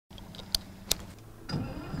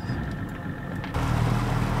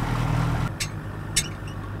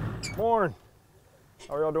Morning.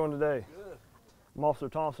 How are y'all doing today? Good. I'm Officer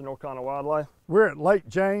Thompson, North Carolina Wildlife. We're at Lake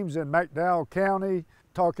James in McDowell County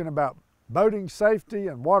talking about boating safety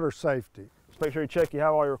and water safety. Just make sure you check you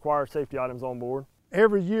have all your required safety items on board.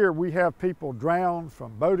 Every year we have people drown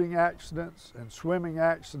from boating accidents and swimming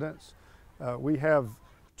accidents. We have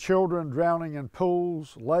children drowning in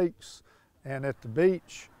pools, lakes, and at the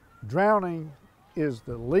beach. Drowning is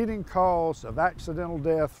the leading cause of accidental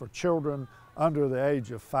death for children under the age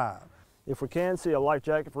of 5. If we can, see a life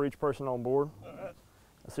jacket for each person on board. I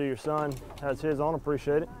see your son has his on,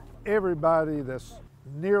 appreciate it. Everybody that's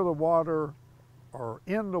near the water or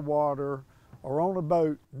in the water or on a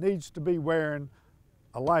boat needs to be wearing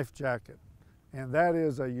a life jacket, and that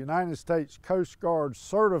is a United States Coast Guard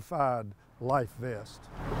certified life vest.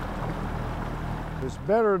 It's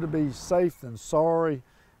better to be safe than sorry.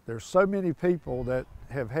 There's so many people that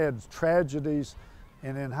have had tragedies,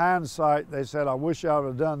 and in hindsight they said, I wish I would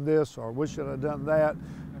have done this or I wish I'd have done that,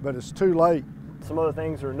 but it's too late. Some other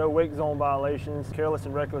things are no wake zone violations, careless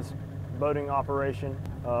and reckless boating operation,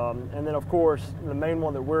 and then of course the main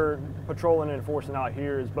one that we're patrolling and enforcing out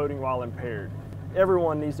here is boating while impaired.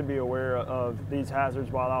 Everyone needs to be aware of these hazards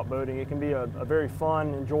while out boating. It can be a very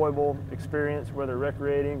fun, enjoyable experience, whether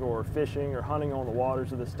recreating or fishing or hunting on the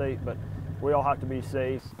waters of the state, but we all have to be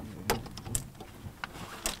safe.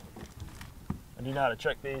 And do you know how to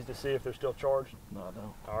check these to see if they're still charged? No, I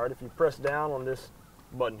don't. All right, if you press down on this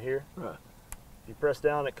button here, Right. if you press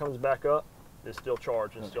down, it comes back up, it's still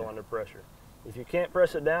charged and still under pressure. If you can't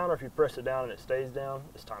press it down, or if you press it down and it stays down,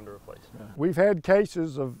 it's time to replace it. We've had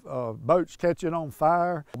cases of boats catching on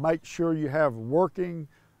fire. Make sure you have working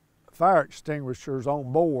fire extinguishers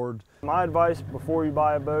on board. My advice before you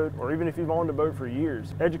buy a boat, or even if you've owned a boat for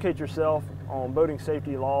years, educate yourself on boating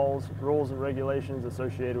safety laws, rules and regulations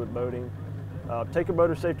associated with boating. Take a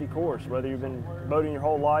boater safety course, whether you've been boating your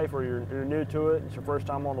whole life or you're new to it, it's your first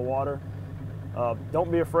time on the water. Don't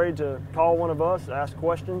be afraid to call one of us, ask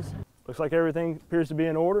questions. Looks like everything appears to be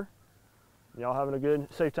in order. Y'all having a good,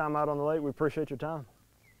 safe time out on the lake. We appreciate your time.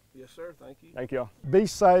 Yes, sir. Thank you. Thank y'all. Be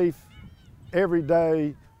safe every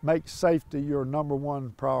day. Make safety your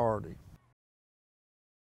 #1 priority.